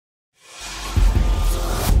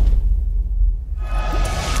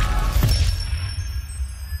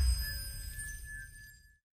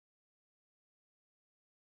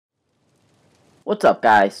What's up,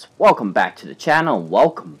 guys? Welcome back to the channel and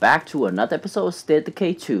welcome back to another episode of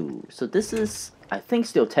Decay 2. So this is, I think,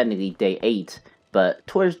 still technically day 8, but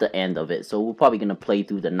towards the end of it, so we're probably going to play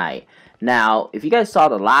through the night. Now, if you guys saw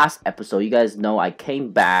the last episode, you guys know I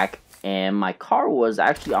came back and my car was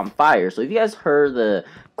actually on fire. So if you guys heard the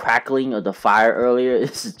crackling of the fire earlier,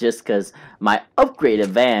 this is just because my upgraded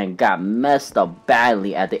van got messed up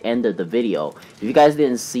badly at the end of the video. If you guys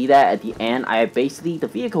didn't see that at the end, the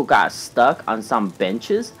vehicle got stuck on some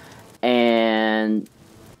benches, and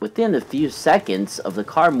within a few seconds of the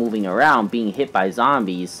car moving around being hit by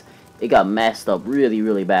zombies, it got messed up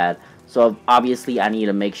really bad. So obviously I need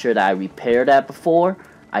to make sure that I repair that before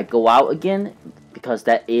I go out again, because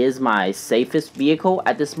that is my safest vehicle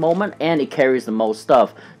at this moment and it carries the most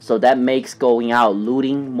stuff, so that makes going out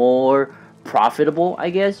looting more profitable, I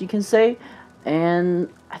guess you can say.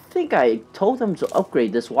 And I think I told them to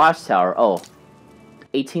upgrade this watchtower. Oh,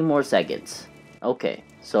 18 more seconds. Okay,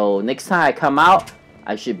 so next time I come out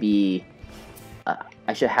I should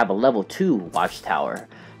have a level 2 watchtower.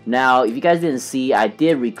 Now if you guys didn't see, I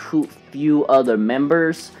did recruit few other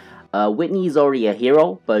members. Whitney is already a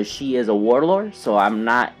hero, but she is a warlord, so I'm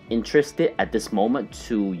not interested at this moment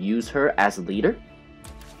to use her as a leader.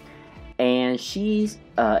 And she's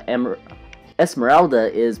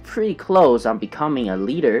Esmeralda is pretty close on becoming a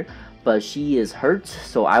leader, but she is hurt,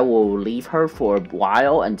 so I will leave her for a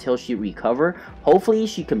while until she recovers. Hopefully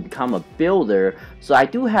she can become a builder. So I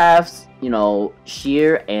do have, you know,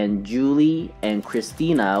 Sheer and Julie and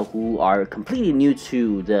Christina, who are completely new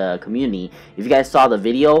to the community. If you guys saw the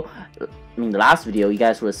video, the last video, you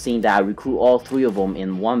guys would have seen that I recruit all 3 of them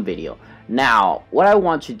in one video. Now, what I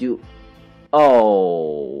want to do...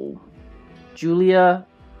 Oh, Julia,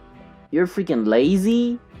 you're freaking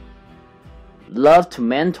lazy. Love to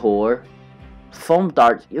mentor. Foam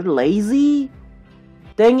dart, you're lazy?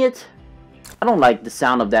 Dang it. I don't like the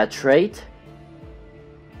sound of that trait.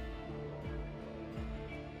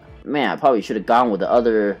 Man, I probably should have gone with the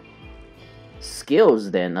other skills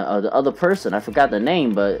then. The other person, I forgot the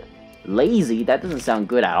name, but lazy, that doesn't sound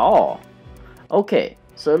good at all. Okay,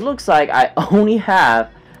 so it looks like I only have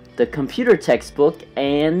the computer textbook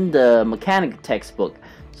and the mechanic textbook.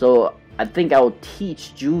 So I think I will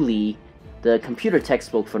teach Julie the computer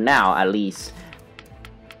textbook for now, at least.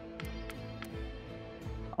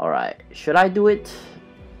 Alright, should I do it?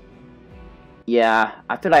 Yeah,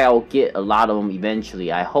 I feel like I will get a lot of them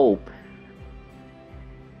eventually, I hope.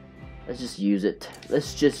 Let's just use it.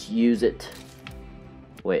 Let's just use it.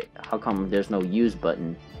 Wait, how come there's no use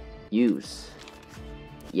button? Use.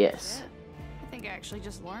 Yes. I think I actually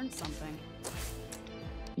just learned something.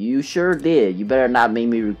 You sure did. You better not make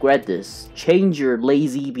me regret this. Change your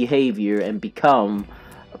lazy behavior and become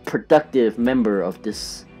a productive member of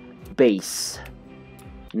this base.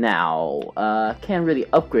 Now, can't really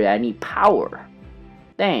upgrade. I need power.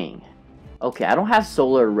 Dang. Okay, I don't have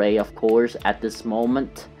solar array, of course, at this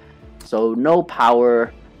moment. So, no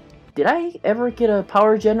power. Did I ever get a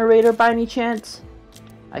power generator by any chance?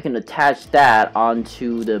 I can attach that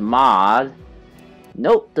onto the mod.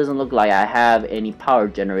 Nope, doesn't look like I have any power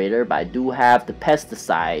generator, but I do have the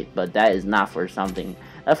pesticide, but that is not for something,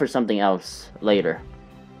 that's for something else later.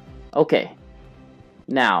 Okay,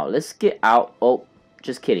 now let's get out. Oh,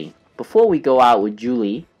 just kidding. Before we go out with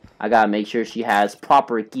Julie, I gotta make sure she has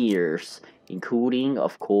proper gears, including,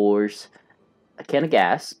 of course, a can of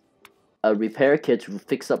gas, a repair kit to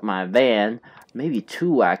fix up my van, maybe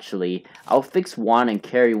 2 actually. I'll fix 1 and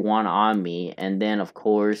carry 1 on me, and then of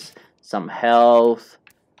course some health,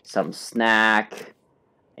 some snack,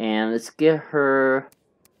 and let's get her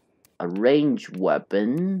a ranged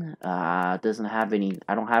weapon. Doesn't have any.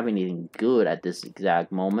 I don't have anything good at this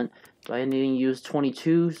exact moment. Do I need to use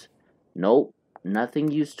 22s? Nope,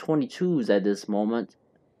 nothing use 22s at this moment.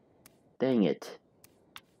 Dang it.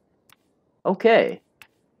 Okay,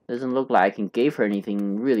 doesn't look like I can give her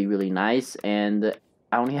anything really nice, and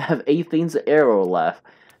I only have 8 things of arrow left.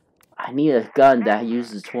 I need a gun that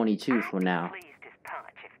uses 22 for now.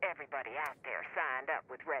 Everybody out there signed up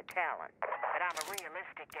with Red Talon, but I'm a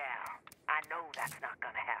realistic gal. I know that's not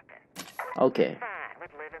gonna happen. Okay. Fine,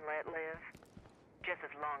 let's live and let live. Just as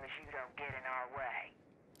long as you don't get in our way.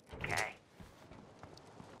 Okay?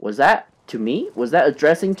 Was that to me? Was that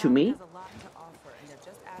addressing to me? Has a lot to offer, and they're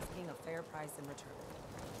just asking a fair price in return.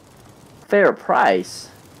 Fair price?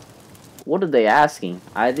 What are they asking?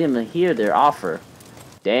 I didn't even hear their offer.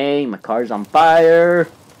 Dang, my car's on fire.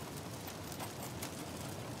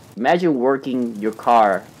 Imagine working your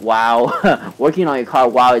car while working on your car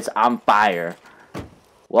while it's on fire.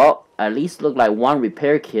 Well, at least look like 1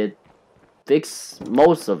 repair kit fix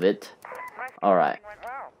most of it. Alright.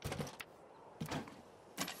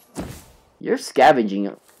 Your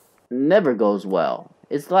scavenging never goes well.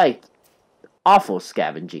 It's like awful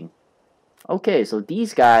scavenging. Okay, so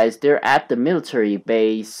these guys, they're at the military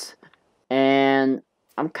base, and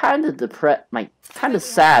I'm kind of depressed, like kind of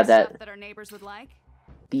sad that our neighbors would like.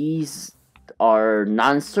 these are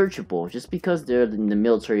non-searchable just because they're in the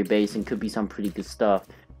military base and could be some pretty good stuff.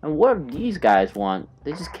 And what do these guys want?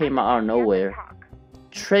 They just came out of nowhere.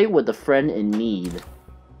 Trade with a friend in need.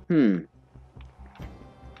 Maybe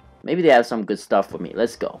they have some good stuff for me.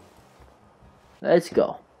 Let's go. Let's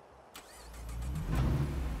go.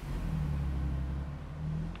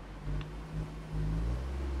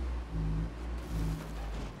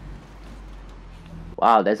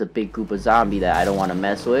 Wow, that's a big group of zombie that I don't want to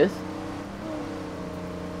mess with.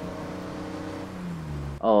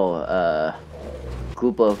 Oh,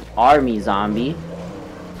 group of army zombie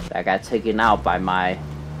that got taken out by my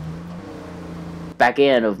back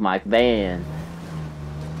end of my van.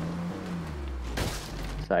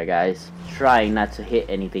 Sorry guys, trying not to hit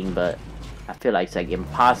anything, but I feel like it's like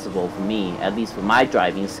impossible for me, at least for my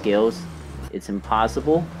driving skills. It's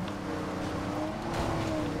impossible.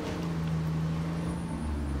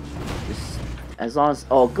 Just as long as,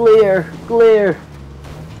 oh, glare.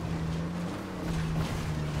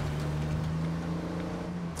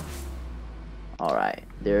 Alright,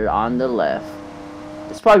 they're on the left.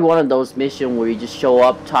 It's probably one of those missions where you just show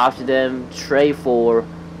up, talk to them, trade for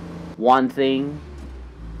one thing.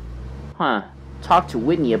 Huh. Talk to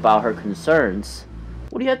Whitney about her concerns.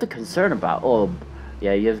 What do you have to concern about? Oh,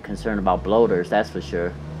 yeah, you have concern about bloaters, that's for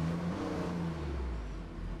sure.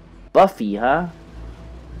 Buffy, huh?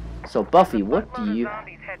 So, Buffy, what do you...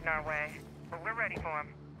 Zombies heading our way, but we're ready for 'em.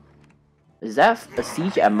 Is that a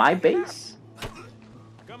siege at my base?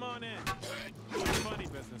 Come on in. Funny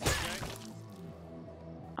business, okay?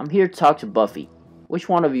 I'm here to talk to Buffy. Which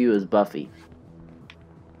one of you is Buffy?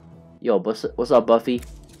 Yo, what's up, Buffy?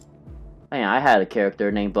 Man, I had a character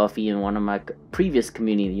named Buffy in one of my previous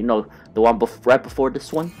community. You know, the one right before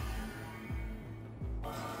this one?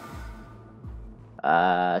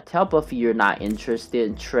 Tell Buffy you're not interested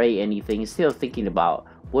in trade anything. Still thinking about,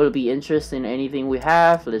 will it be interested in anything we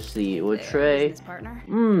have? Let's see, we'll trade.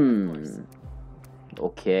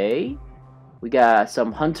 Okay. We got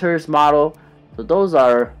some hunters model. So those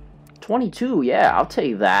are 22. Yeah, I'll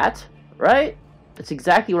take that. Right? That's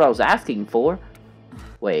exactly what I was asking for.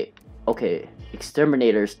 Wait. Okay.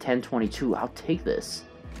 Exterminators 1022. I'll take this.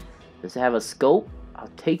 Does it have a scope? I'll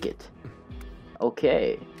take it.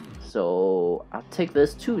 Okay. So I'll take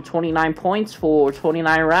this too. 29 points for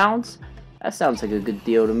 29 rounds. That sounds like a good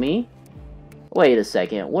deal to me. Wait a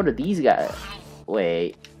second. What are these guys?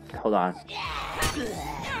 Wait. Hold on.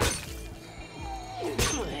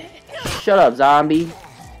 Shut up, zombie.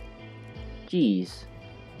 Jeez.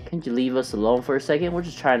 Can't you leave us alone for a second? We're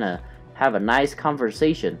just trying to have a nice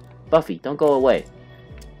conversation. Buffy, don't go away.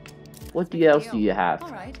 What else do you have?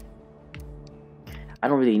 Alright. I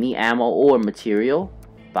don't really need ammo or material,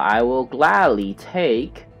 but I will gladly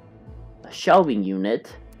take a shelving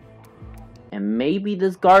unit and maybe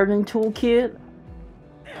this gardening toolkit.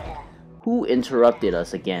 Who interrupted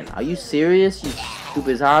us again? Are you serious, you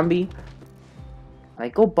stupid zombie?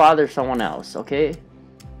 Like, go bother someone else, okay?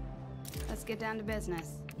 Let's get down to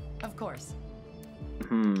business. Of course.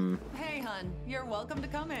 Hey, hun. You're welcome to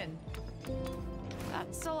come in.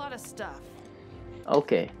 That's a lot of stuff.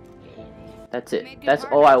 Okay. That's Made it. good That's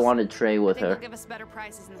all I progress. want to trade with I think her. they'll give us better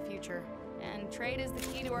prices in the future. And trade is the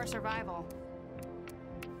key to our survival.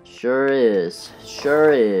 Sure is.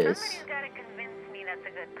 Sure is. Somebody's gotta convince me that's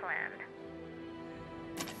a good plan.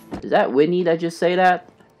 Is that Whitney that just say that?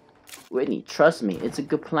 Whitney, trust me, it's a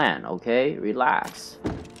good plan, okay? Relax.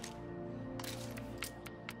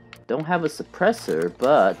 Don't have a suppressor,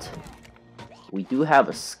 but we do have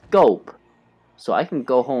a scope. So I can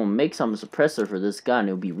go home and make some suppressor for this gun.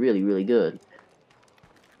 It'll be really, really good.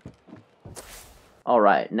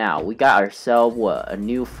 Alright, now we got ourselves a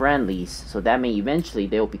new friendlies. So that means eventually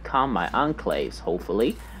they'll become my enclaves,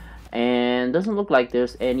 hopefully. And doesn't look like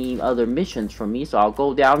there's any other missions for me. So I'll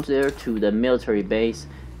go down there to the military base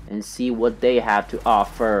and see what they have to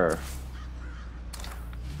offer.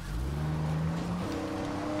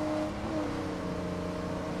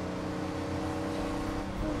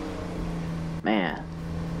 Man,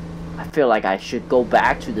 I feel like I should go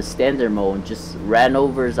back to the standard mode and just ran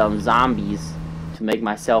over some zombies to make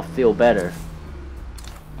myself feel better.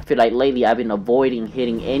 I feel like lately I've been avoiding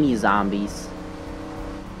hitting any zombies.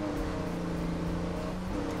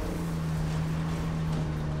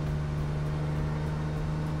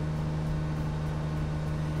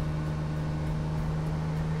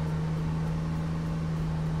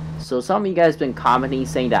 So some of you guys been commenting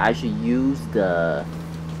saying that I should use the,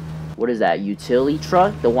 what is that, utility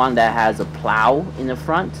truck, the one that has a plow in the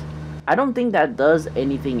front. I don't think that does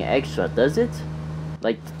anything extra, does it?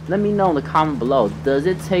 Like, let me know in the comment below. Does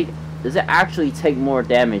it actually take more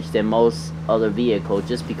damage than most other vehicles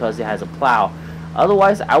just because it has a plow?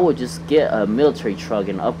 Otherwise, I would just get a military truck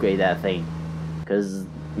and upgrade that thing. Because,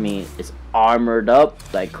 I mean, it's armored up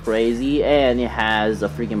like crazy, and it has a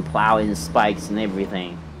freaking plow and spikes and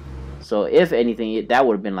everything. So, if anything, that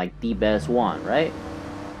would have been like the best one, right?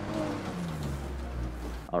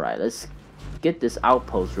 Alright, let's get this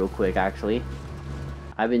outpost real quick, actually.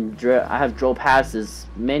 I have drove past this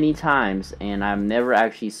many times, and I've never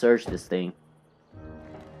actually searched this thing.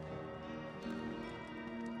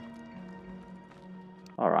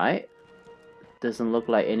 Alright. Doesn't look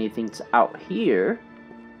like anything's out here.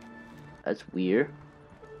 That's weird.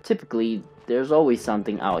 Typically, there's always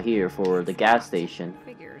something out here for the gas station.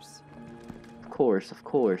 Figures. Of course, of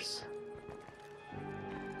course.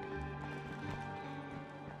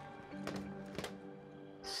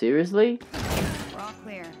 Seriously? We're all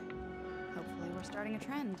clear. Hopefully we're starting a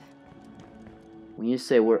trend. When you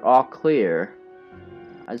say we're all clear,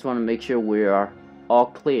 I just want to make sure we are all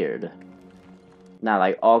cleared. Not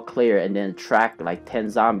like all clear and then track like 10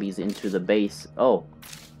 zombies into the base. Oh,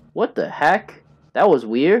 what the heck? That was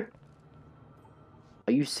weird.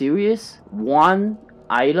 Are you serious? One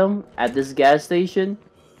item at this gas station,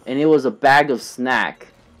 and it was a bag of snack.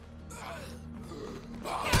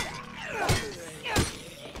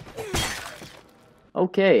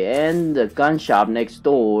 Okay, and the gun shop next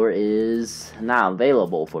door is not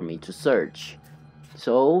available for me to search.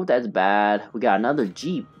 So, that's bad. We got another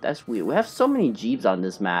Jeep. That's weird. We have so many Jeeps on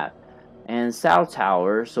this map. And South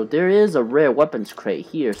Tower. So, there is a rare weapons crate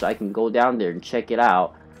here. So, I can go down there and check it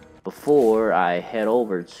out before I head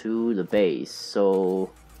over to the base.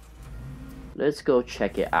 So, let's go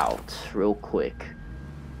check it out real quick.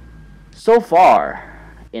 So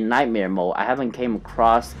far, in Nightmare Mode, I haven't came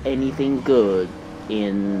across anything good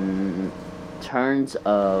in terms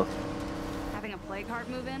of Having a plague heart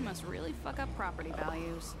move in must really fuck up property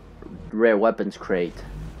values. rare weapons crate.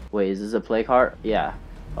 Wait, is this a plague heart? Yeah.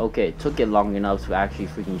 Okay, it took it long enough to actually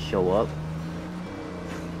freaking show up.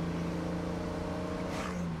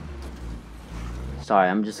 Sorry,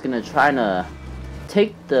 I'm just gonna try to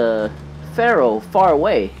take the Pharaoh far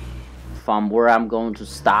away from where I'm going to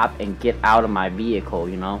stop and get out of my vehicle,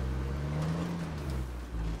 you know?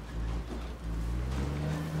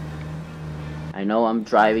 I know I'm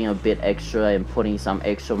driving a bit extra and putting some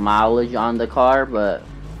extra mileage on the car, but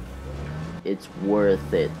it's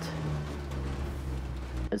worth it.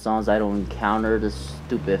 As long as I don't encounter the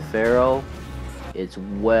stupid Pharaoh, it's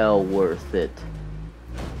well worth it.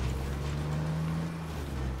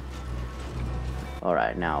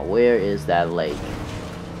 Alright, now where is that lake?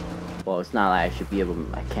 Well, it's not like I should be able to,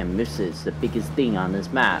 I can't miss it. It's the biggest thing on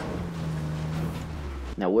this map.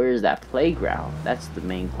 Now where is that playground? That's the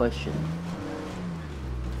main question.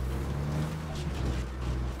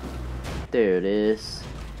 There it is.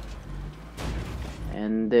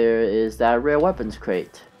 And there is that rare weapons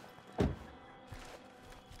crate.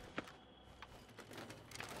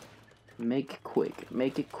 Make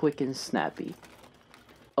it quick and snappy.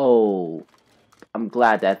 Oh, I'm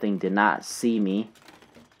glad that thing did not see me.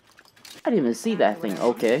 I didn't even see that thing.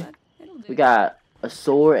 Okay, we got a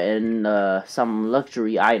sword and some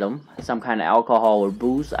luxury item, some kind of alcohol or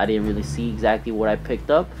booze. I didn't really see exactly what I picked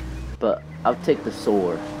up, but I'll take the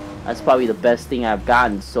sword. That's probably the best thing I've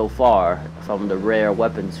gotten so far from the rare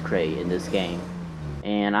weapons crate in this game.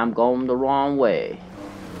 And I'm going the wrong way.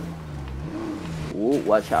 Ooh,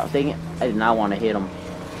 watch out. Dang it. I did not want to hit him.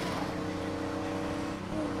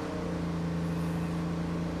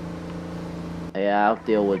 Yeah, I'll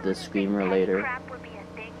deal with the screamer later. Crap would be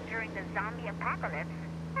a thing during the zombie apocalypse,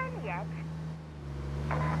 and yet.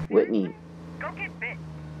 Whitney. Go get bit.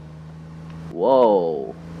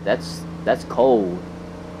 Whoa. That's cold.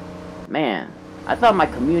 Man, I thought my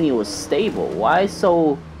community was stable. Why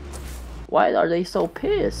are they so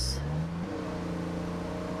pissed?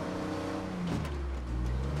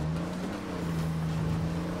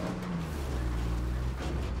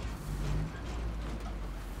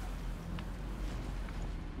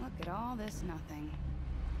 Look at all this nothing.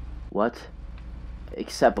 What?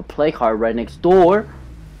 Except a plague heart right next door?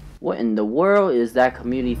 What in the world is that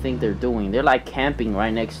community think they're doing? They're like camping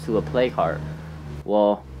right next to a plague heart.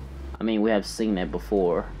 Well, I mean, we have seen it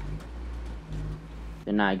before.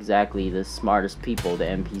 They're not exactly the smartest people, the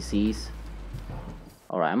NPCs.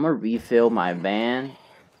 Alright, I'm gonna refill my van.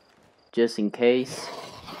 Just in case.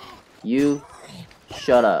 You,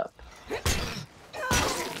 shut up.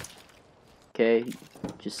 Okay,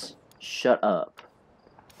 just shut up.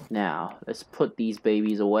 Now, let's put these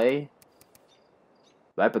babies away.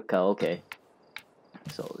 Replica, okay.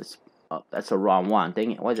 So, let's... Oh, that's a wrong one.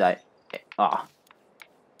 Dang it, why did I... Ah.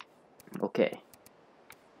 Okay.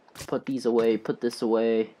 Put these away, put this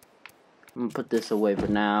away. I'm gonna put this away for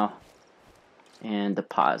now. And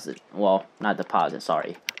deposit. Well, not deposit,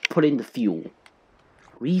 sorry. Put in the fuel.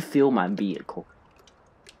 Refill my vehicle.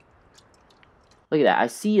 Look at that. I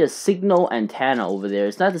see a signal antenna over there.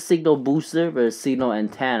 It's not the signal booster, but a signal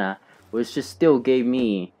antenna. Which just still gave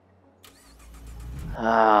me...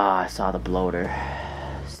 I saw the bloater.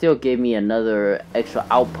 Still gave me another extra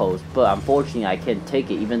outpost. But unfortunately, I can't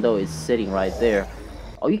take it even though it's sitting right there.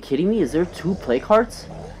 Are you kidding me? Is there 2 play cards?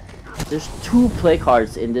 There's 2 play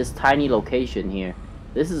cards in this tiny location here.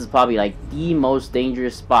 This is probably like the most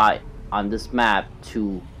dangerous spot on this map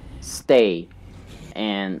to stay.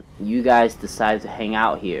 And you guys decide to hang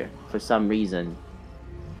out here for some reason.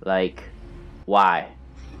 Like, why?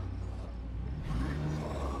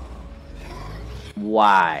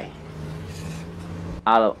 Why?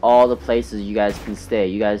 Out of all the places you guys can stay,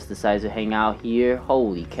 you guys decide to hang out here?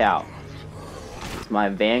 Holy cow. Is my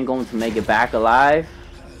van going to make it back alive?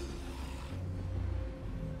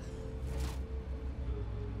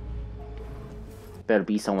 Better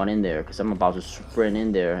be someone in there, because I'm about to sprint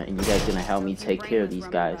in there and you guys gonna help me take care of these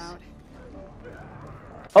guys.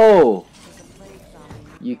 Oh!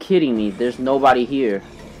 You kidding me? There's nobody here.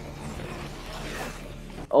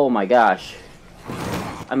 Oh my gosh.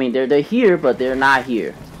 I mean, they're here, but they're not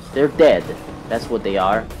here. They're dead. That's what they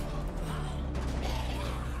are.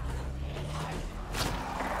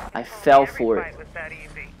 I fell for it.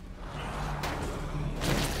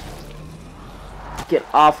 Get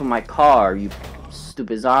off of my car, you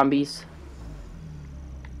stupid zombies.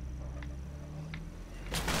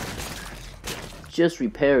 Just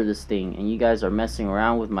repair this thing and you guys are messing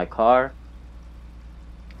around with my car.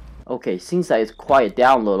 Okay, seems like it's quiet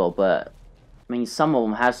down a little, but I mean some of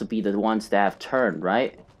them has to be the ones that have turned,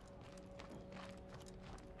 right?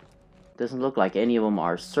 Doesn't look like any of them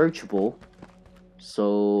are searchable.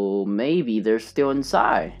 So maybe they're still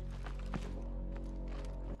inside.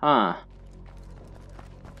 Huh.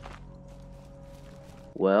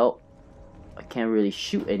 Well, I can't really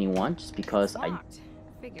shoot anyone just because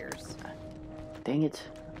Figures. Dang it.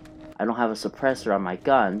 I don't have a suppressor on my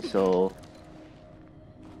gun, so...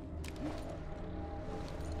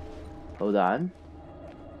 Hold on.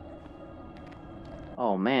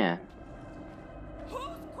 Oh, man. Whose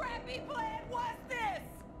crappy plan was this?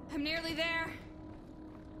 I'm nearly there.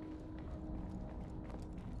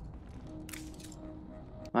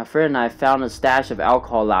 My friend and I found a stash of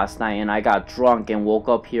alcohol last night and I got drunk and woke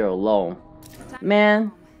up here alone.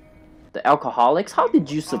 Man, the alcoholics? How did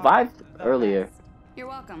you survive earlier? You're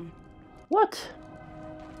welcome. What?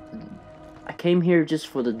 I came here just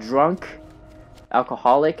for the drunk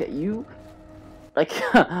alcoholic. You... Like,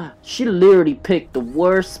 she literally picked the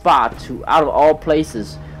worst spot to, out of all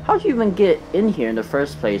places. How'd you even get in here in the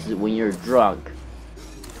first place when you're drunk?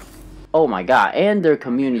 Oh my god, and their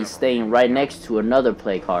community staying right next to another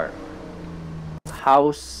play card.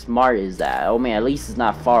 How smart is that? I mean, at least it's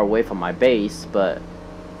not far away from my base, but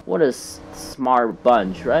what a smart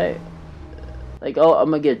bunch, right? Like, oh, I'm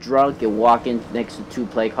gonna get drunk and walk in next to 2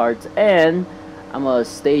 play cards, and I'm gonna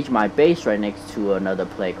stage my base right next to another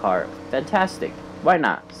play card. Fantastic. Why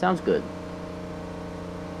not? Sounds good.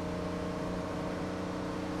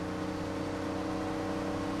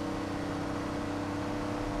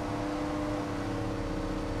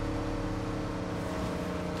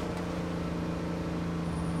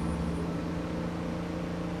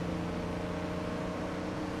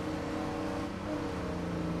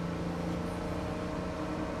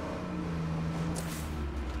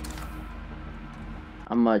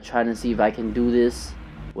 I'm gonna try to see if I can do this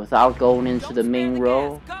without going into the main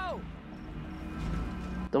row.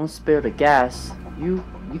 Don't spare the gas. You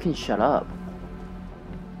can shut up.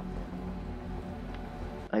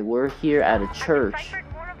 Like, we're here at a church. I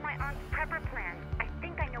deciphered more of my aunt's prepper plan. I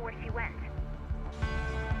think I know where she went.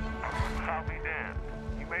 I'll be damned.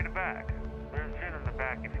 You made it back. There's gin in the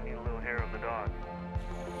back if you need a little hair of the dog.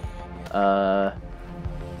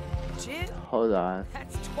 Gin? Hold on.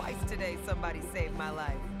 That's twice today somebody saved my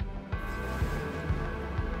life.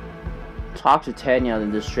 Talk to Tanya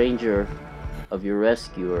and the stranger of your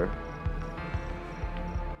rescuer.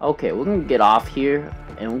 Okay, we're gonna get off here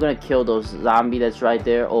and we're gonna kill those zombie that's right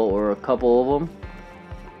there, or a couple of them.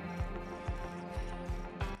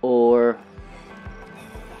 Or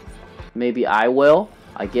maybe I will.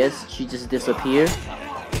 I guess she just disappeared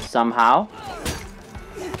somehow.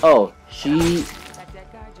 Oh, she... That dead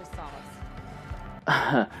guy just saw us.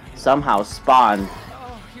 somehow spawned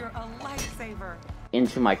Oh, you're a lifesaver.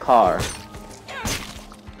 into my car.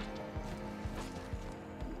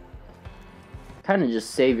 Kinda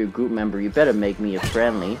just save your group member. You better make me a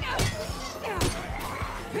friendly.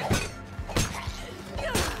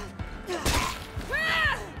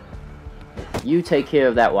 You take care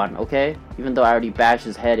of that one, okay? Even though I already bashed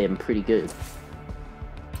his head in pretty good.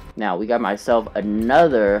 Now, we got myself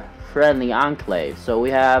another friendly enclave. So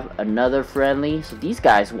we have another friendly. So these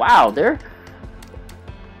guys, wow, they're...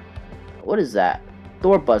 What is that?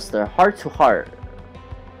 Doorbuster, heart to heart.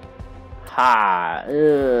 Ha.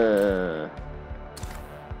 Ugh.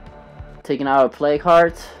 Taking out a plague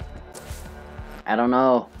heart? I don't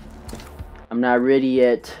know. I'm not ready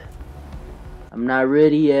yet. I'm not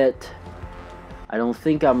ready yet. I don't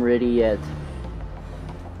think I'm ready yet.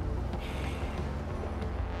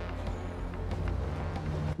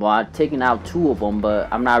 Well, I've taken out 2 of them, but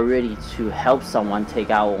I'm not ready to help someone take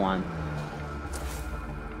out one.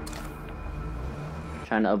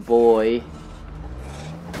 Trying to avoid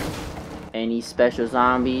any special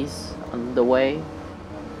zombies on the way.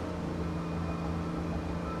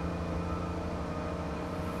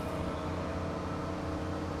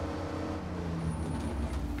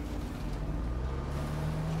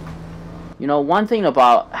 You know, one thing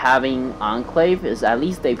about having Enclave is at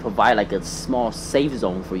least they provide like a small safe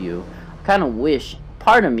zone for you. I kind of wish,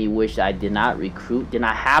 part of me wished I did not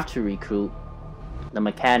have to recruit the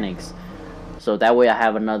mechanics. So that way I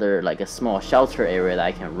have another, like a small shelter area that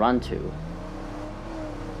I can run to.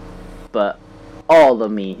 But all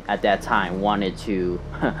of me at that time wanted to,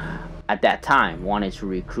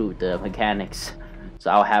 recruit the mechanics. So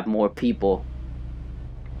I'll have more people.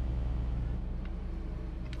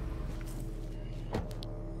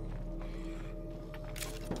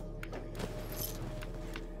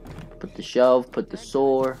 Put the shelf, put the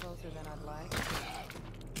sword.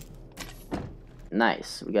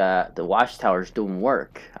 Nice. We got the watchtowers doing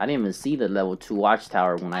work. I didn't even see the level 2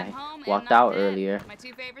 watchtower when I walked out earlier. My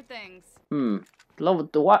 2 favorite things.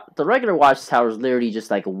 The regular watchtower is literally just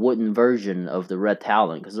like a wooden version of the Red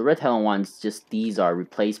Talon, because the Red Talon ones, just these are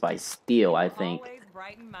replaced by steel, I think. Always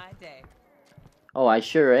brighten my day. Oh, I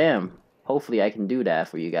sure am. Hopefully I can do that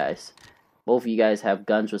for you guys. Both of you guys have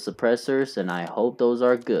guns with suppressors, and I hope those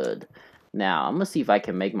are good. Now, I'm gonna see if I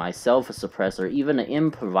can make myself a suppressor. Even an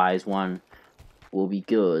improvised one will be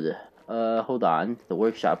good. Hold on. The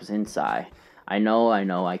workshop is inside. I know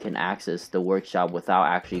I can access the workshop without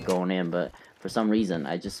actually going in, but for some reason,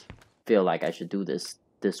 I just feel like I should do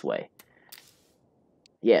this way.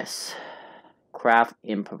 Yes. Craft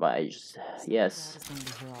improvise. Yes. I was going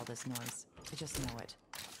to hear all this noise. I just know it.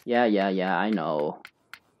 Yeah, I know.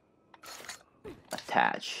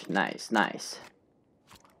 Attach. Nice.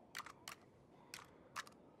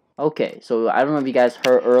 Okay, so I don't know if you guys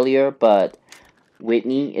heard earlier, but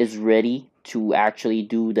Whitney is ready to actually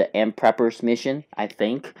do the End Preppers mission, I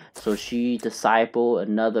think. So she discipled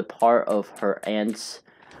another part of her aunt's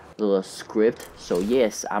little script. So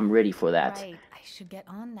yes, I'm ready for that. Right, I should get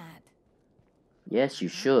on that. Yes, you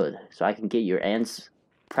should. So I can get your aunt's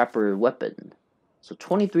prepper weapon. So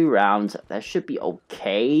 23 rounds, that should be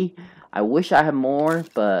okay. I wish I had more,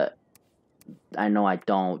 but I know I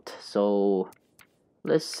don't. So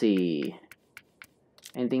let's see.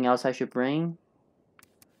 Anything else I should bring?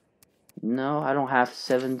 No, I don't have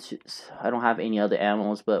I don't have any other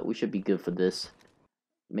animals, but we should be good for this.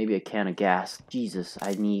 Maybe a can of gas. Jesus,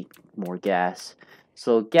 I need more gas.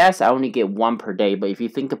 So gas, I only get 1 per day, but if you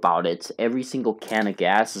think about it, every single can of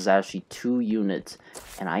gas is actually 2 units,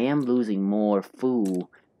 and I am losing more food.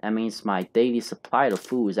 That means my daily supply of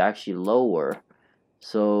food is actually lower.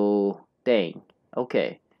 So, dang.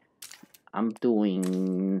 Okay. I'm not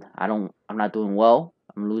doing well.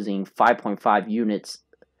 I'm losing 5.5 units.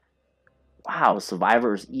 Wow,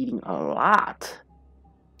 Survivor is eating a lot.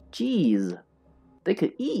 Jeez. They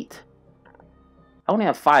could eat. I only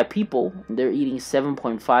have 5 people, and they're eating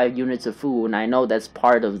 7.5 units of food, and I know that's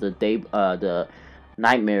part of the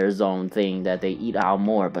nightmare zone thing that they eat out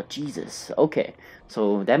more, but Jesus. Okay,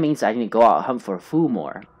 so that means I need to go out and hunt for food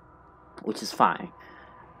more, which is fine.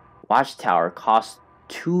 Watchtower costs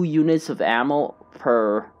 2 units of ammo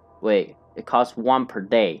per... Wait, it costs 1 per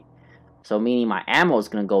day. So meaning my ammo is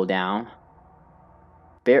going to go down.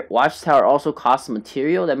 Watchtower also costs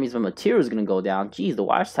material. That means my material is going to go down. Jeez, the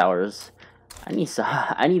watchtowers... I need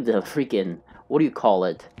the freaking... What do you call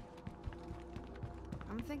it?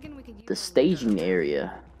 I'm thinking we could use The staging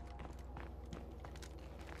area.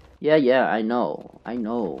 Yeah, I know.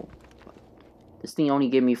 This thing only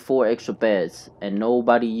gave me 4 extra beds, and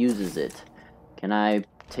nobody uses it. Can I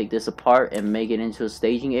take this apart and make it into a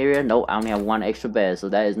staging area. Nope, I only have one extra bed, so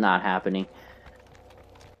that is not happening.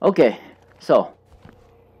 Okay, so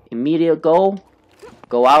immediate goal,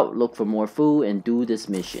 go out, look for more food, and do this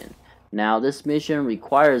mission. Now this mission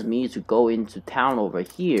requires me to go into town over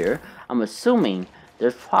here. I'm assuming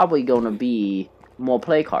there's probably gonna be more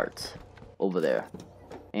play cards over there.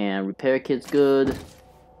 And repair kit's good.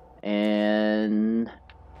 And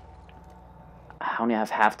I only have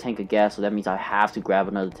half tank of gas, so that means I have to grab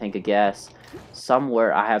another tank of gas.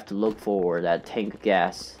 Somewhere I have to look for that tank of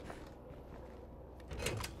gas.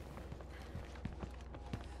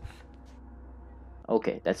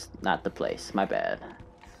 Okay, that's not the place. My bad.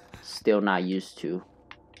 Still not used to.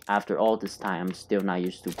 After all this time, I'm still not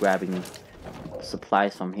used to grabbing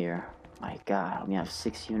supplies from here. My god, I only have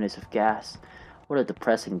 6 units of gas. What a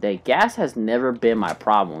depressing day. Gas has never been my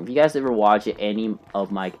problem. If you guys ever watch any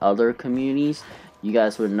of my other communities, you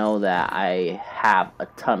guys would know that I have a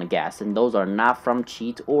ton of gas. And those are not from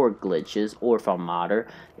cheats or glitches or from modder.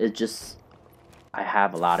 It's just I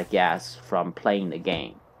have a lot of gas from playing the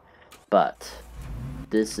game. But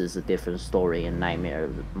this is a different story in Nightmare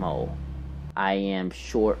mode. I am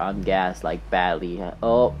short on gas like badly.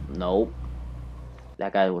 Oh, nope.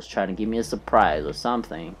 That guy was trying to give me a surprise or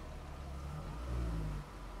something.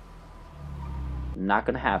 Not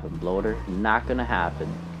gonna happen, bloater. Not gonna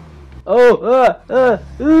happen. Oh,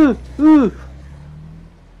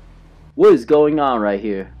 what is going on right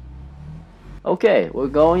here? Okay, we're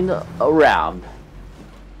going around.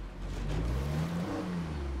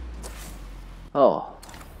 Oh,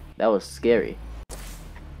 that was scary.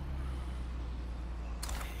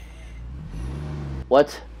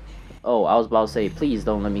 What? Oh, I was about to say, please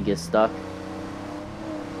don't let me get stuck.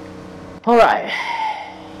 Alright.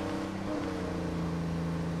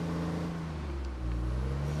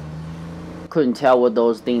 Couldn't tell what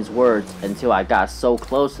those things were until I got so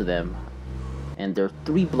close to them. And there are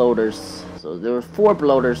 3 bloaters, so there were 4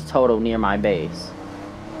 bloaters total near my base.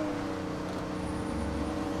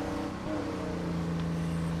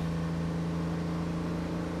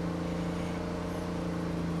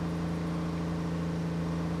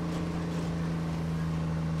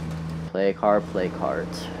 Play card, play card,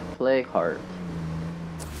 play card.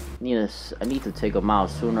 I need to take them out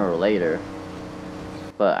sooner or later.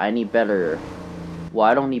 But I need better... Well,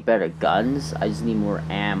 I don't need better guns. I just need more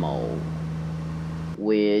ammo.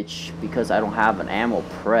 Which, because I don't have an ammo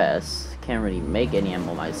press, can't really make any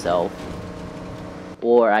ammo myself.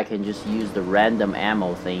 Or I can just use the random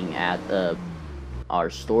ammo thing at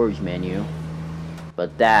our storage menu.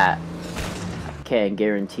 But that, I can't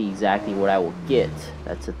guarantee exactly what I will get.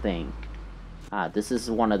 That's the thing. This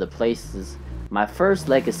is one of the places... My first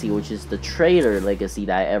legacy, which is the trader legacy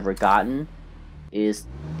that I ever gotten, is,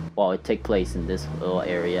 well, it takes place in this little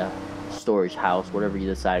area, storage house, whatever you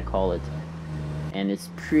decide to call it, and it's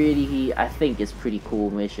pretty, I think it's pretty cool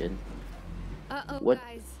mission. What?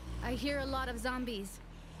 Guys, I hear a lot of zombies.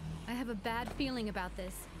 I have a bad feeling about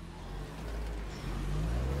this.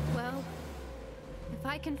 Well, if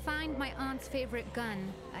I can find my aunt's favorite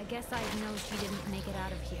gun, I guess I'd know she didn't make it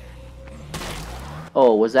out of here.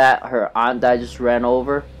 Oh, was that her aunt that I just ran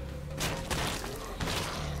over?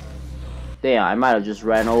 Damn, I might have just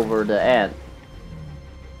ran over the ant.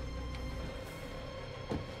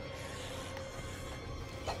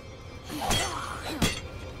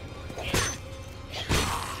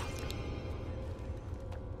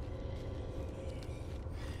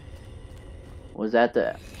 Was that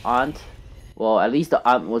the aunt? Well, at least the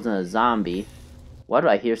aunt wasn't a zombie. Why do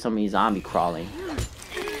I hear so many zombies crawling?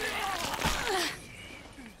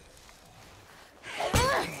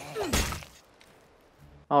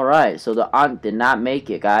 Alright, so the aunt did not make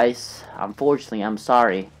it, guys. Unfortunately, I'm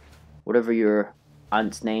sorry. Whatever your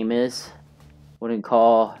aunt's name is, wouldn't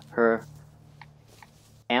call her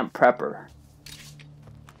Aunt Prepper.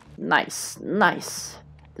 Nice, nice.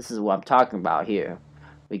 This is what I'm talking about here.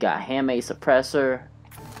 We got handmade suppressor.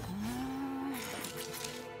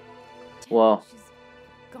 Well, she's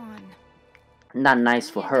gone. Not nice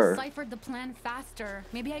for her. I deciphered the plan faster.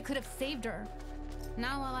 Maybe I could have saved her.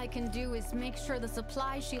 Now all I can do is make sure the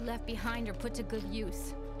supplies she left behind are put to good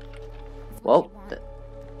use. Well,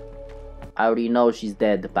 I already know she's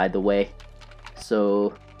dead, by the way,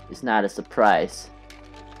 so it's not a surprise.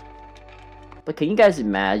 But can you guys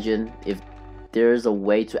imagine if there's a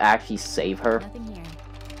way to actually save her? Nothing here.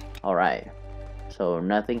 Alright, so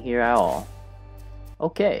nothing here at all.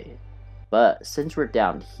 Okay, but since we're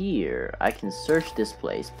down here, I can search this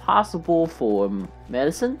place. Possible for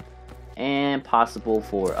medicine and possible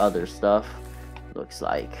for other stuff, looks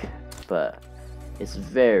like. But It's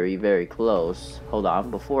very, very close. Hold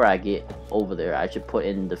on, before I get over there, I should put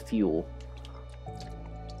in the fuel.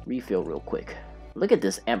 Refill real quick. Look at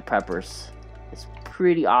this amp preppers. It's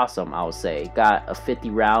pretty awesome, I would say. Got a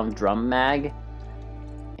 50-round drum mag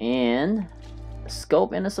and a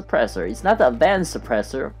scope and a suppressor. It's not the advanced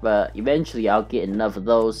suppressor, but eventually I'll get enough of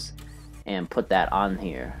those and put that on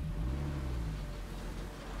here.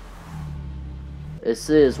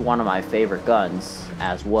 This is one of my favorite guns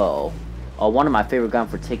as well. One of my favorite guns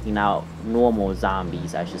for taking out normal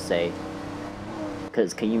zombies, I should say.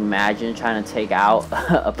 Because can you imagine trying to take out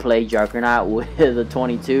a plague juggernaut with a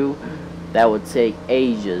 22? That would take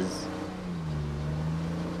ages.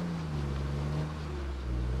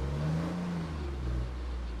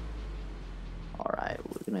 Alright,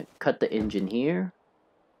 we're gonna cut the engine here.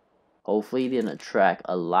 Hopefully it didn't attract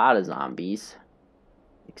a lot of zombies.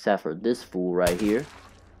 Except for this fool right here.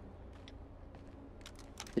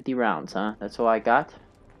 50 rounds, huh? That's all I got?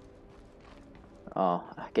 Oh,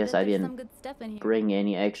 I guess I didn't bring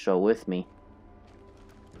any extra with me.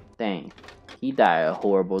 Dang. He died a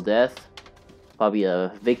horrible death. Probably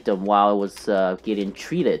a victim while I was getting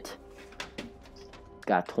treated.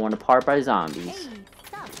 Got torn apart by zombies.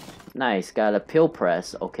 Nice, got a pill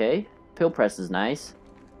press, okay. Pill press is nice.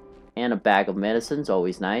 And a bag of medicines,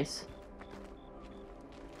 always nice.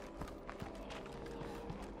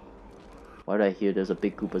 Why did I hear there's a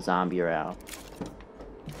big group of zombies around?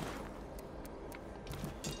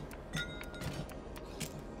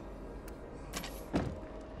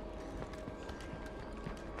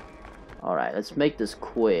 Alright, let's make this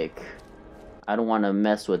quick. I don't want to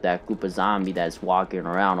mess with that group of zombie that's walking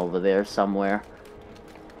around over there somewhere.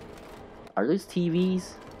 Are these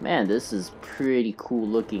TVs? Man, this is pretty cool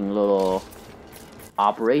looking little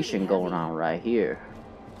operation going on right here.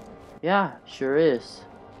 Yeah, sure is.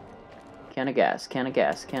 Can of gas, can of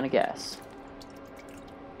gas, can of gas.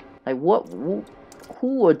 Like what?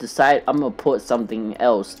 Who would decide I'm gonna put something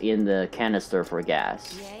else in the canister for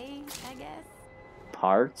gas? Yay, I guess.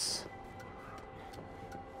 Parts.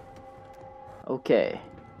 Okay.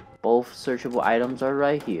 Both searchable items are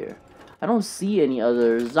right here. I don't see any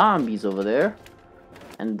other zombies over there.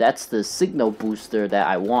 And that's the signal booster that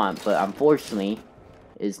I want, but unfortunately,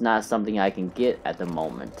 it's not something I can get at the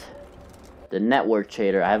moment. The network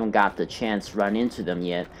trader, I haven't got the chance to run into them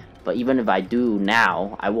yet, but even if I do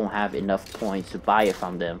now, I won't have enough points to buy it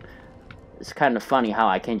from them. It's kind of funny how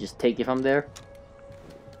I can't just take it from there.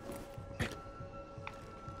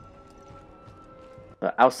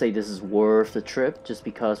 But I'll say this is worth the trip, just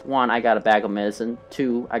because 1, I got a bag of medicine,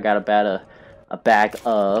 2, I got a bag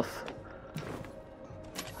of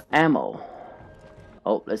ammo.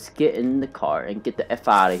 Oh, let's get in the car and get the F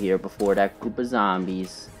out of here before that group of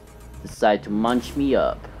zombies decide to munch me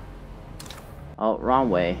up. Oh, wrong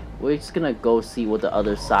way. We're just gonna go see what the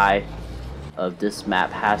other side of this map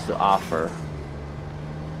has to offer.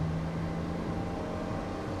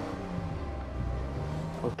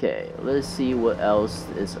 Okay, let's see what else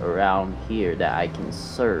is around here that I can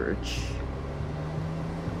search.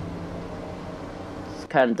 It's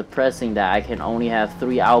kind of depressing that I can only have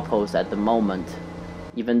 3 outposts at the moment,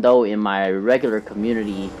 even though in my regular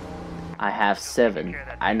community I have 7,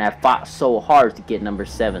 and I fought so hard to get number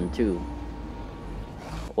 7 too.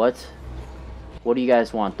 What? What do you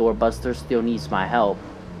guys want? Doorbuster still needs my help.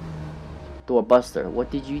 Doorbuster,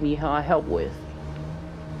 what did you need my help with?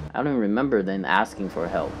 I don't even remember them asking for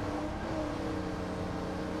help.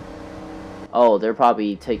 Oh, they're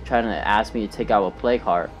probably trying to ask me to take out a plague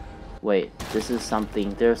heart. Wait, this is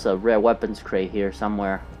something. There's a rare weapons crate here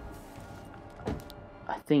somewhere.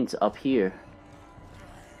 I think it's up here.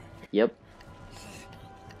 Yep.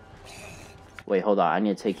 Wait, hold on. I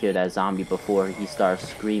need to take care of that zombie before he starts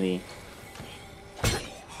screaming. I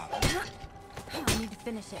need to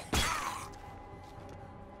finish it.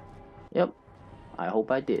 Yep. I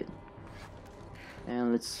hope I did.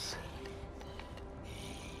 And let's...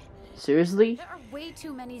 Seriously? There are way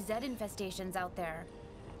too many Z infestations out there.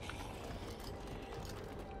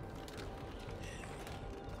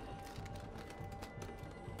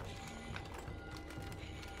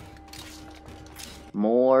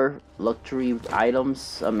 More luxury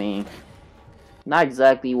items. I mean, not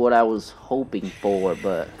exactly what I was hoping for,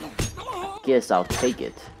 but I guess I'll take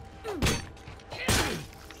it.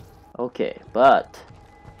 Okay, but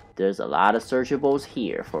there's a lot of searchables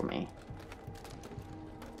here for me.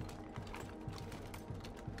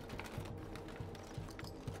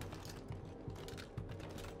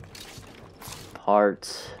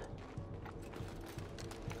 Parts.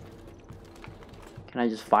 Can I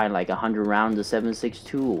just find like 100 rounds of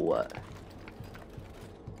 7.62 or what?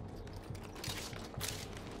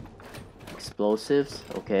 explosives.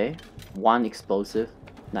 Okay. 1 explosive.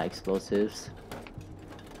 Not explosives.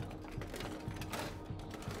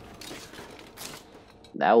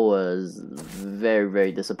 That was very,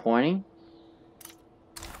 very disappointing.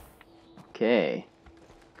 Okay.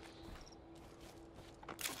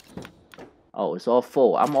 Oh, it's all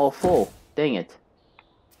full. I'm all full. Dang it.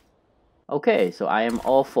 Okay, so I am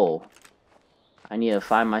all full. I need to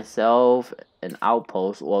find myself an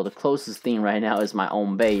outpost. Well, the closest thing right now is my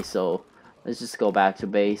own base, so let's just go back to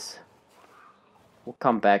base. We'll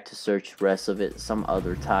come back to search the rest of it some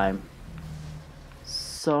other time.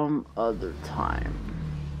 Some other time.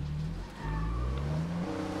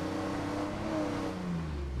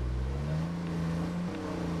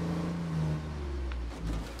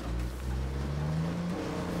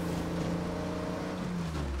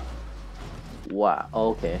 Wow,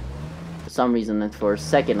 okay. For some reason, for a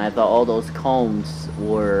second, I thought all those cones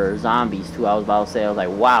were zombies too. I was about to say, I was like,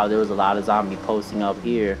 wow, there was a lot of zombie posting up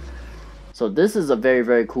here. So this is a very,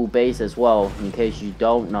 very cool base as well, in case you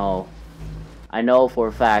don't know. I know for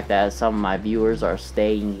a fact that some of my viewers are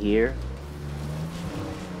staying here.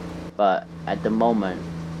 But at the moment,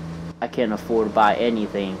 I can't afford to buy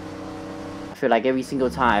anything. I feel like every single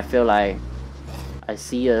time, I feel like I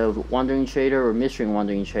see a wandering trader or mystery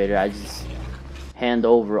wandering trader, I just hand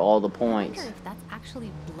over all the points. I wonder if that's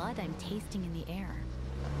actually blood I'm tasting in the air.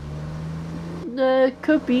 It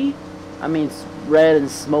could be. I mean, it's red and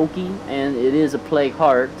smoky, and it is a plague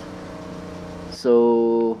heart.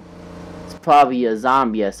 So it's probably a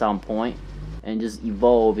zombie at some point, and just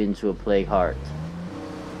evolve into a plague heart.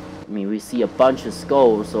 I mean, we see a bunch of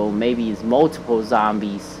skulls, so maybe it's multiple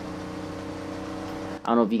zombies. I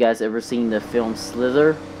don't know if you guys ever seen the film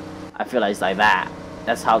Slither. I feel like it's like that.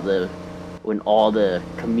 That's how when all the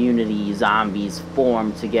community zombies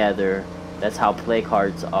form together, that's how plague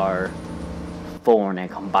hearts are formed and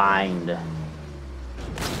combined.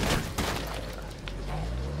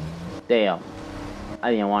 Damn. I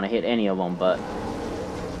didn't want to hit any of them, but...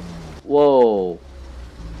 Whoa.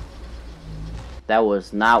 That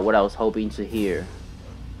was not what I was hoping to hear.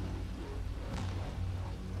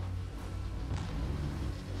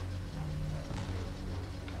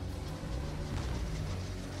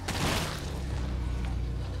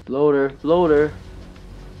 Floater, floater.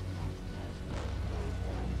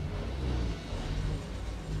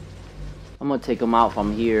 I'm gonna take him out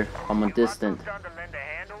from here, from a distance. Starting to lend a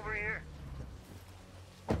hand over here?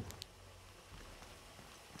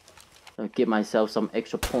 I'll get myself some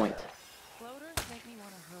extra point. Floaters make me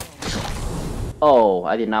want to hurl. Oh,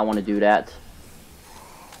 I did not want to do that.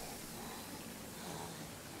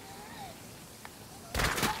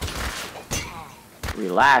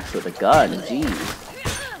 Relax with a gun, jeez.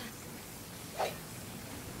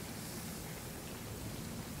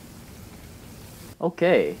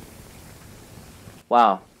 Okay.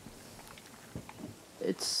 Wow.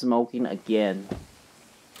 It's smoking again.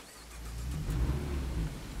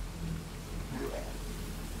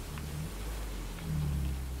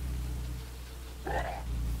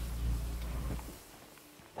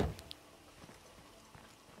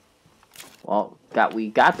 Well, we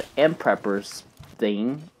got the M Prepper's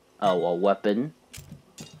thing, a weapon,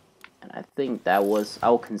 and I think that was,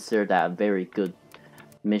 I would consider that a very good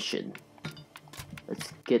mission.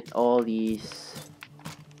 Let's get all these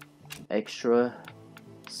extra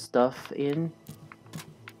stuff in.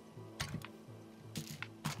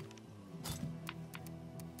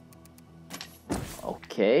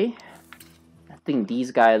 Okay. I think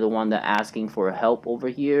these guys are the one that asking for help over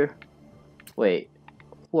here. Wait,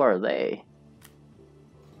 who are they?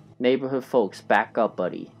 Neighborhood folks, back up,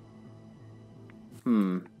 buddy.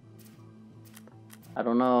 I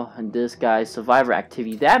don't know. And this guy's survivor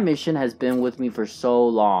activity. That mission has been with me for so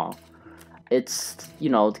long. It's, you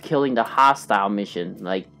know, killing the hostile mission.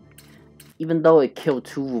 Like, even though it killed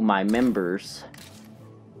 2 of my members,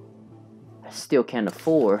 I still can't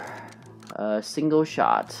afford a single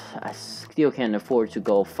shot. I still can't afford to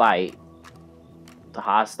go fight the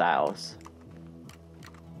hostiles.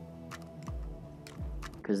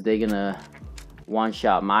 Because they're gonna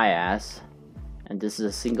one-shot my ass. And this is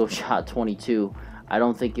a single shot 22. I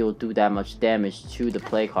don't think it will do that much damage to the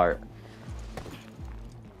plague heart.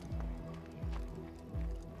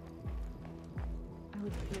 I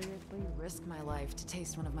would seriously risk my life to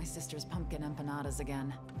taste one of my sister's pumpkin empanadas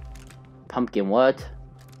again. Pumpkin what?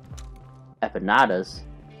 Empanadas?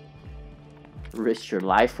 Risk your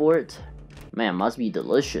life for it? Man, must be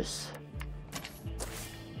delicious.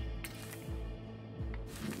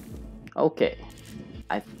 Okay.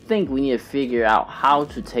 I think we need to figure out how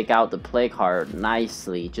to take out the plague heart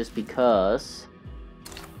nicely, just because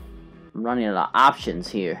I'm running out of options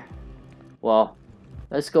here. Well,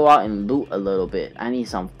 let's go out and loot a little bit. I need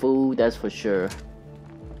some food, that's for sure.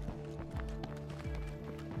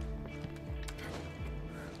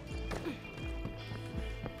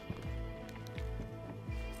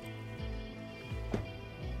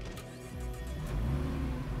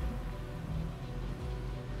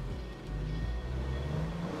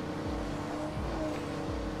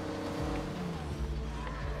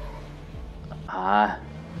 Ah,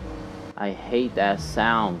 I hate that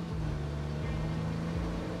sound.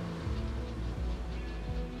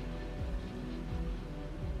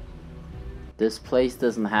 This place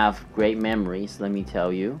doesn't have great memories, let me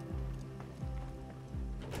tell you.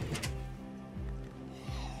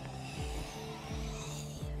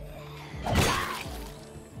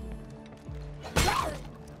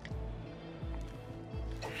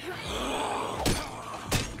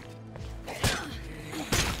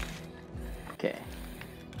 Okay.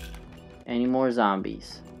 Any more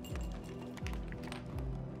zombies?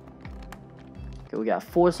 Okay, we got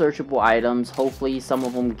 4 searchable items. Hopefully some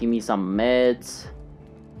of them give me some meds.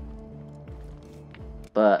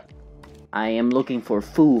 But I am looking for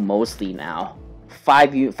food mostly now.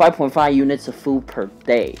 5.5 units of food per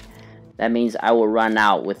day. That means I will run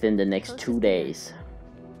out within the next 2 days.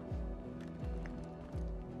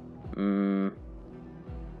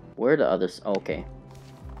 Where are the others? Okay.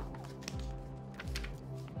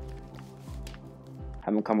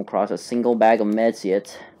 Haven't come across a single bag of meds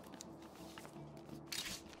yet.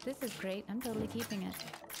 This is great. I'm totally keeping it.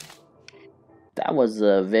 That was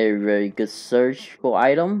a very, very good searchable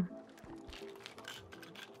item.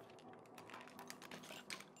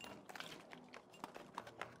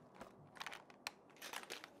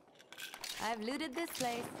 I've looted this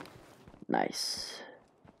place. Nice.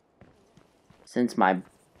 Since my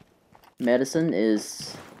medicine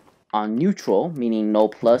is on neutral, meaning no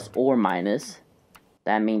plus or minus,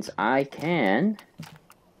 that means I can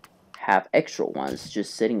have extra ones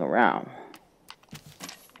just sitting around.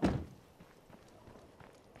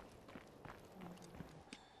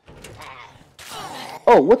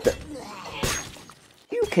 Oh, what the?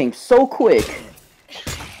 You came so quick.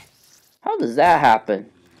 How does that happen?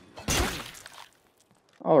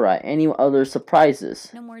 Alright, any other surprises?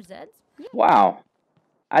 No more Zeds? Yeah. Wow.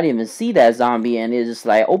 I didn't even see that zombie and it just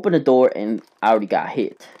like opened the door and I already got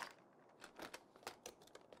hit.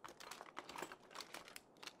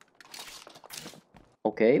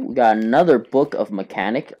 Okay, we got another book of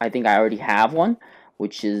mechanic. I think I already have one,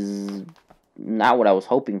 which is not what I was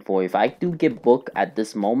hoping for. If I do get book at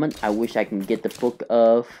this moment, I wish I can get the book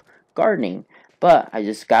of gardening. But I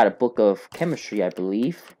just got a book of chemistry, I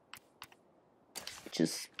believe.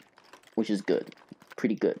 Which is good.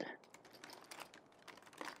 Pretty good.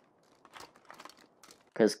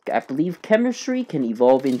 Because I believe chemistry can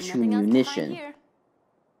evolve into munition.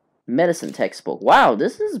 Medicine textbook. Wow,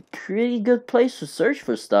 this is a pretty good place to search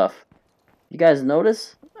for stuff. You guys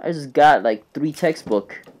notice? I just got like 3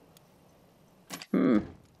 textbook.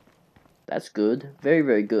 That's good. Very,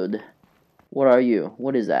 very good. What are you?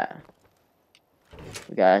 What is that?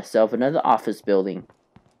 We got ourselves another office building.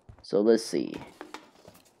 So let's see.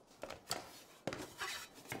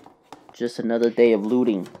 Just another day of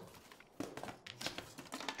looting.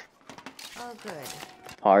 Oh, good.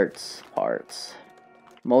 Parts.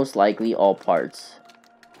 Most likely all parts.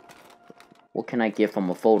 What can I get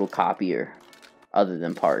from a photocopier other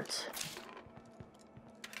than parts?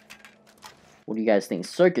 What do you guys think?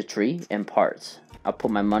 Circuitry and parts. I'll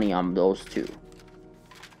put my money on those 2.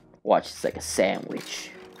 Watch, it's like a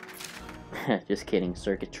sandwich. Just kidding,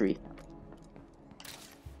 circuitry.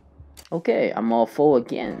 Okay, I'm all full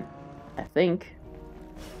again. I think.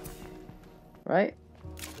 Right?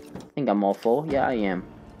 I think I'm all full. Yeah, I am.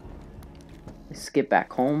 Let's get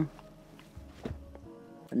back home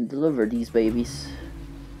and deliver these babies.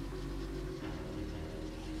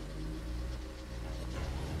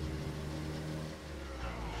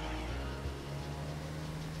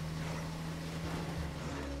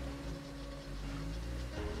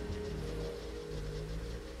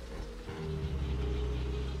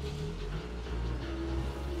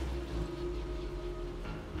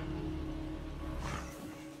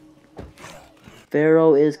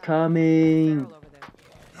 Pharaoh is coming.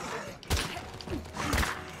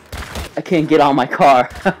 I can't get on my car.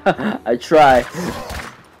 I try.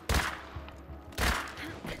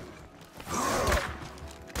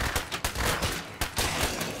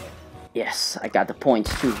 Yes, I got the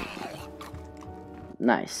points too.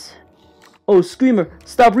 Nice. Oh, Screamer,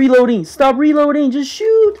 stop reloading. Stop reloading. Just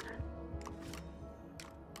shoot.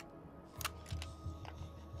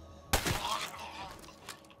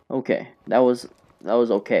 Okay, that was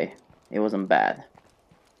okay. It wasn't bad.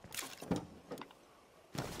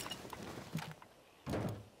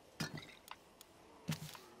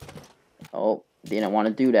 Oh, didn't want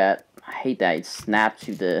to do that. I hate that it snaps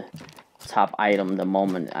to the top item the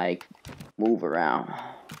moment I move around.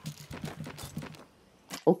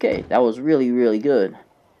 Okay, that was really, really good.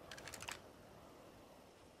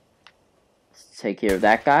 Let's take care of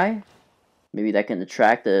that guy. Maybe that can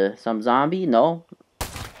attract some zombie? No?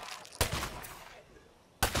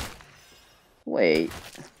 Wait.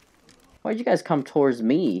 Why'd you guys come towards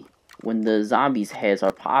me when the zombies' heads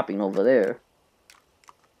are popping over there?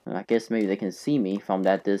 I guess maybe they can see me from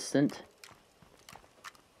that distance.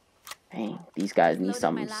 Dang, these guys need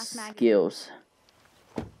some skills.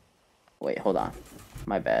 Wait, hold on.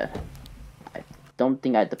 My bad. I don't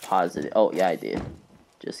think I deposited. Oh, yeah, I did.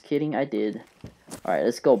 Just kidding, I did. Alright,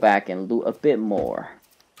 let's go back and loot a bit more.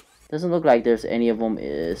 Doesn't look like there's any of them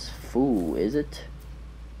is food, is it?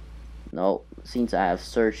 No, since I have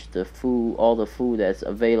searched the food, all the food that's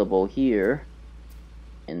available here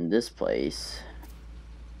in this place.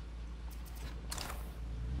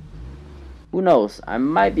 Who knows? I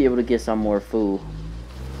might be able to get some more food.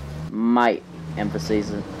 Might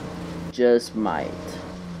emphasize it. Just might.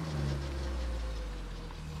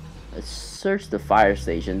 Let's search the fire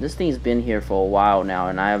station. This thing's been here for a while now,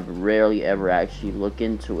 and I have rarely ever actually looked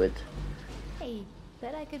into it. Hey,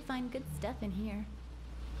 bet I could find good stuff in here.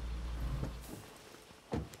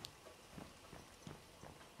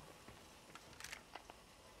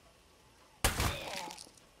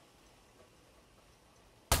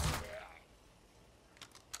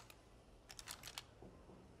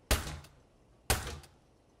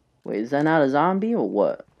 Wait, is that not a zombie or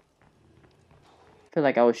what? I feel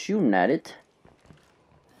like I was shooting at it.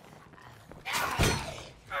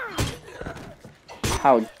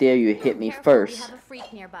 How dare you hit me first? We have a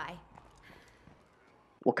freak nearby.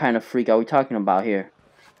 What kind of freak are we talking about here?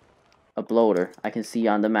 A bloater. I can see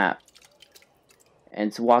on the map. And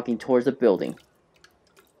it's walking towards the building.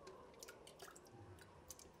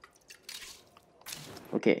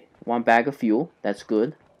 Okay, 1 bag of fuel. That's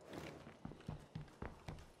good.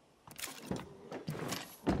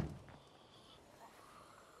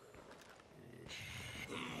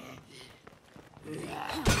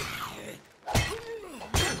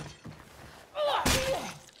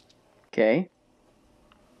 Okay.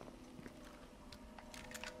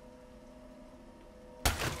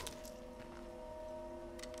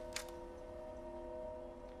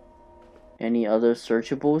 Any other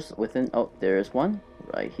searchables within? Oh, there is one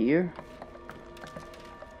right here.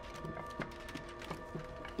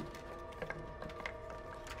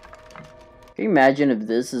 Can you imagine if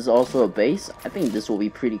this is also a base? I think this will be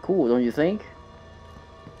pretty cool, don't you think?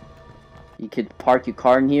 You could park your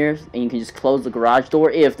car in here, and you can just close the garage door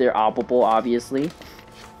if they're operable, obviously.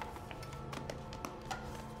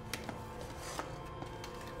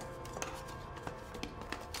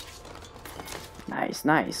 Nice,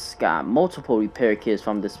 nice. Got multiple repair kits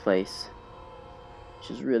from this place, which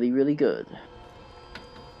is really, really good.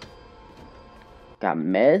 Got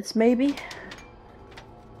meds, maybe?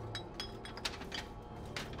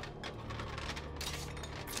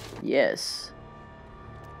 Yes.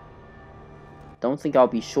 Don't think I'll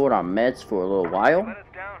be short on meds for a little while. Let us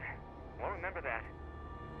down. We'll remember that.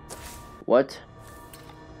 What?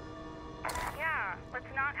 Yeah, let's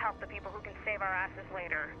not help the people who can save our asses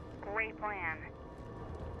later. Great plan.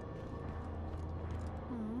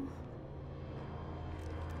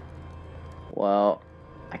 Well,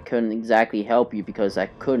 I couldn't exactly help you because I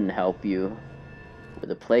couldn't help you with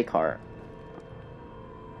a play card.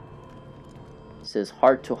 It says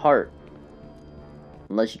heart to heart.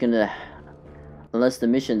 Unless the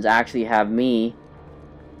missions actually have me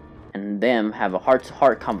and them have a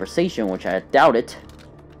heart-to-heart conversation, which I doubt it.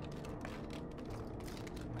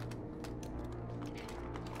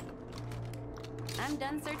 I'm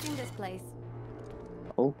done searching this place.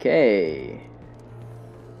 Okay.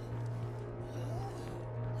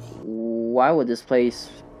 Why would this place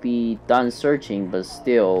be done searching but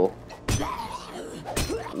still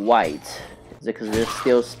white? Is it because there's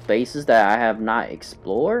still spaces that I have not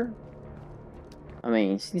explored? I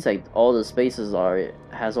mean, it seems like all the spaces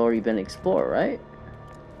has already been explored, right?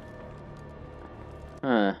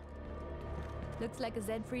 Huh. Looks like a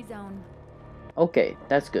Z-free zone. Okay,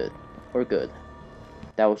 that's good. We're good.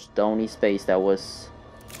 That was the only space that was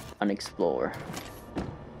unexplored.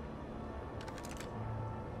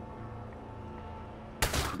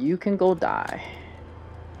 You can go die.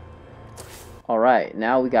 Alright,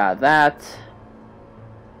 now we got that.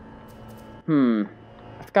 I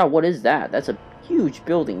forgot what is that. That's a huge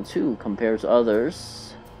building too compared to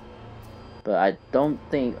others. But I don't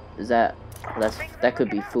think that could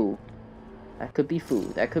be food. That could be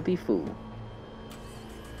food. That could be food.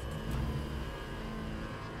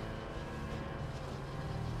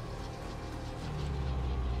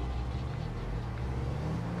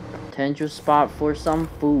 Potential spot for some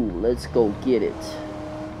food. Let's go get it.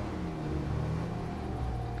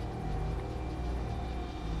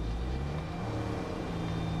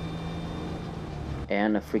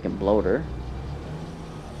 And a freaking bloater.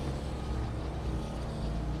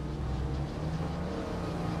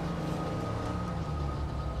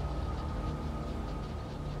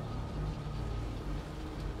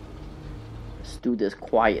 Let's do this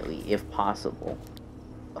quietly if possible.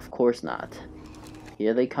 Of course not.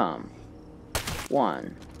 Here they come.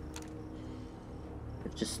 One.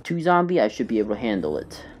 If just 2 zombies, I should be able to handle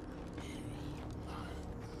it.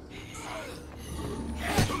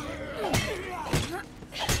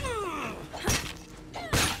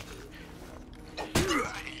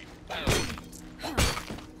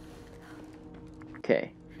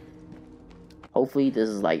 Okay. Hopefully this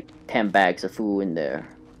is like 10 bags of food in there.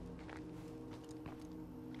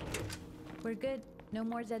 We're good. No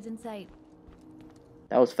more Zeds in sight.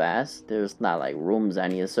 That was fast. There's not like rooms I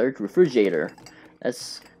need to search. Refrigerator.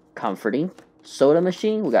 That's comforting. Soda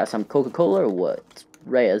machine. We got some Coca-Cola or what? It's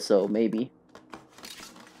red, so maybe.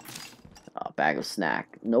 A bag of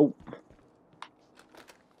snack. Nope.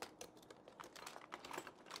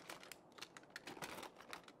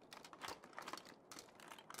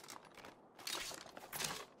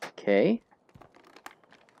 Okay.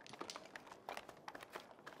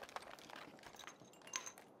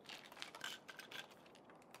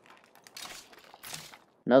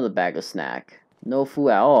 Another bag of snack. No food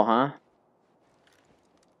at all, huh?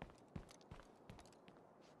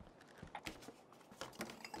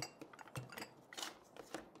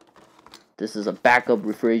 This is a backup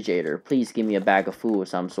refrigerator. Please give me a bag of food of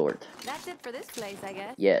some sort. That's it for this place, I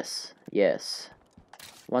guess. Yes, yes.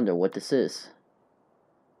 Wonder what this is.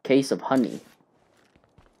 Case of honey.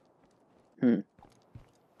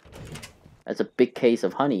 That's a big case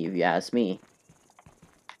of honey if you ask me.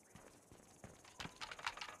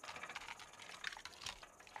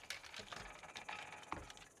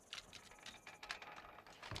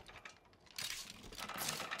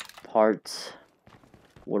 Parts.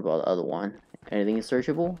 What about the other one? Anything is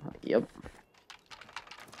searchable? Yep.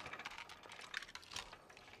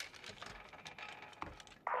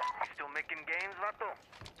 Still making games, Vato?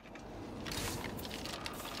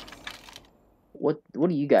 What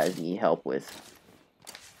do you guys need help with?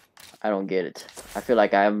 I don't get it. I feel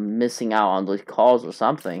like I'm missing out on those calls or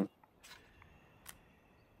something.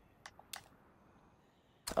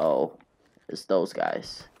 Oh, it's those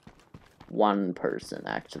guys. One person,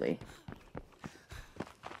 actually.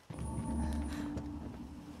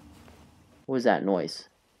 What was that noise?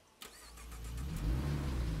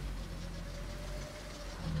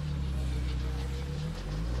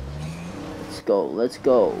 Let's go, let's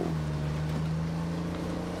go.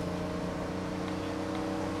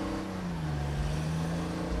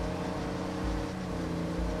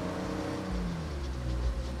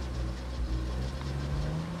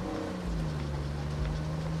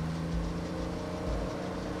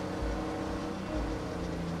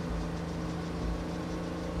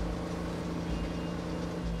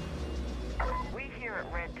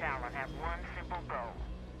 Red Talon have one simple goal.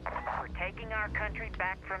 We're taking our country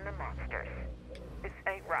back from the monsters. This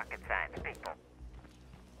ain't rocket science, people.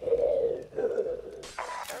 Those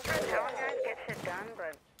Red Talon guys get shit done,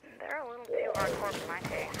 but they're a little too hardcore for my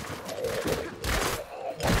taste.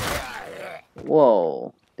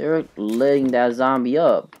 Whoa, they're letting that zombie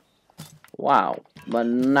up. Wow, but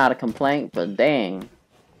not a complaint, but dang.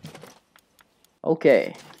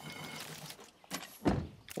 Okay.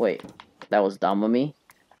 Wait, that was dumb of me.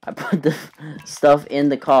 I put the stuff in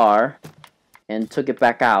the car and took it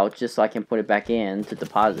back out just so I can put it back in to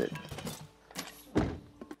deposit.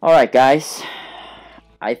 Alright guys,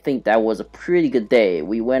 I think that was a pretty good day.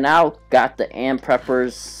 We went out, got the Ant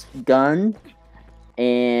Prepper's gun,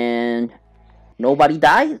 and nobody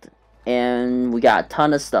died. And we got a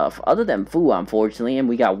ton of stuff, other than food unfortunately, and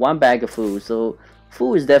we got 1 bag of food, so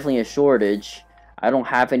food is definitely a shortage. I don't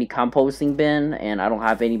have any composting bin, and I don't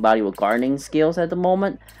have anybody with gardening skills at the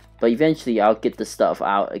moment. But eventually, I'll get the stuff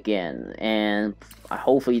out again. And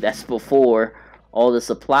hopefully, that's before all the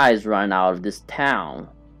supplies run out of this town.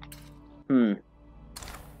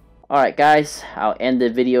 Alright, guys. I'll end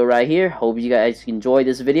the video right here. Hope you guys enjoyed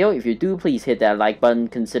this video. If you do, please hit that like button.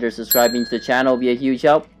 Consider subscribing to the channel. It'll be a huge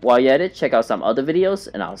help. While you're at it, check out some other videos.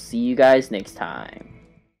 And I'll see you guys next time.